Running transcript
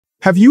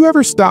Have you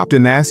ever stopped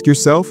and asked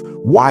yourself,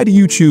 why do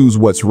you choose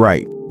what's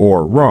right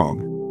or wrong?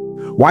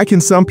 Why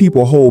can some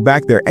people hold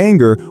back their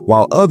anger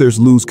while others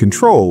lose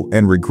control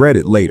and regret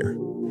it later?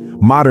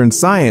 Modern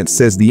science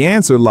says the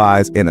answer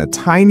lies in a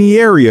tiny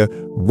area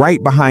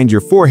right behind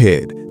your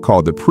forehead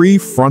called the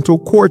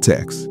prefrontal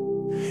cortex.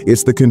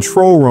 It's the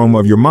control room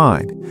of your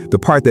mind, the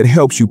part that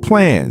helps you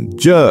plan,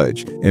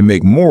 judge, and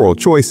make moral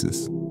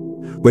choices.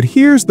 But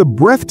here's the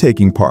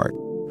breathtaking part.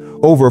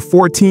 Over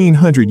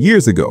 1,400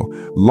 years ago,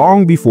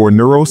 long before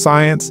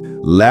neuroscience,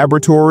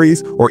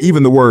 laboratories, or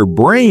even the word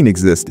brain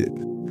existed,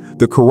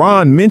 the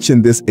Quran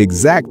mentioned this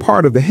exact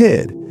part of the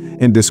head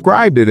and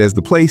described it as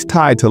the place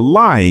tied to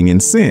lying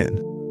and sin.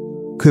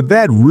 Could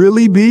that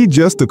really be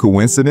just a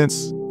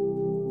coincidence?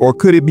 Or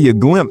could it be a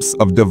glimpse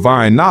of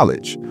divine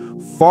knowledge,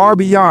 far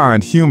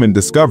beyond human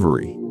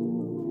discovery?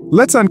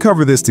 Let's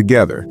uncover this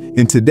together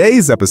in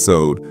today's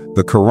episode,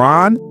 The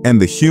Quran and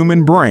the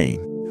Human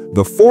Brain,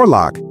 the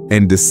forelock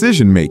and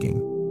decision-making.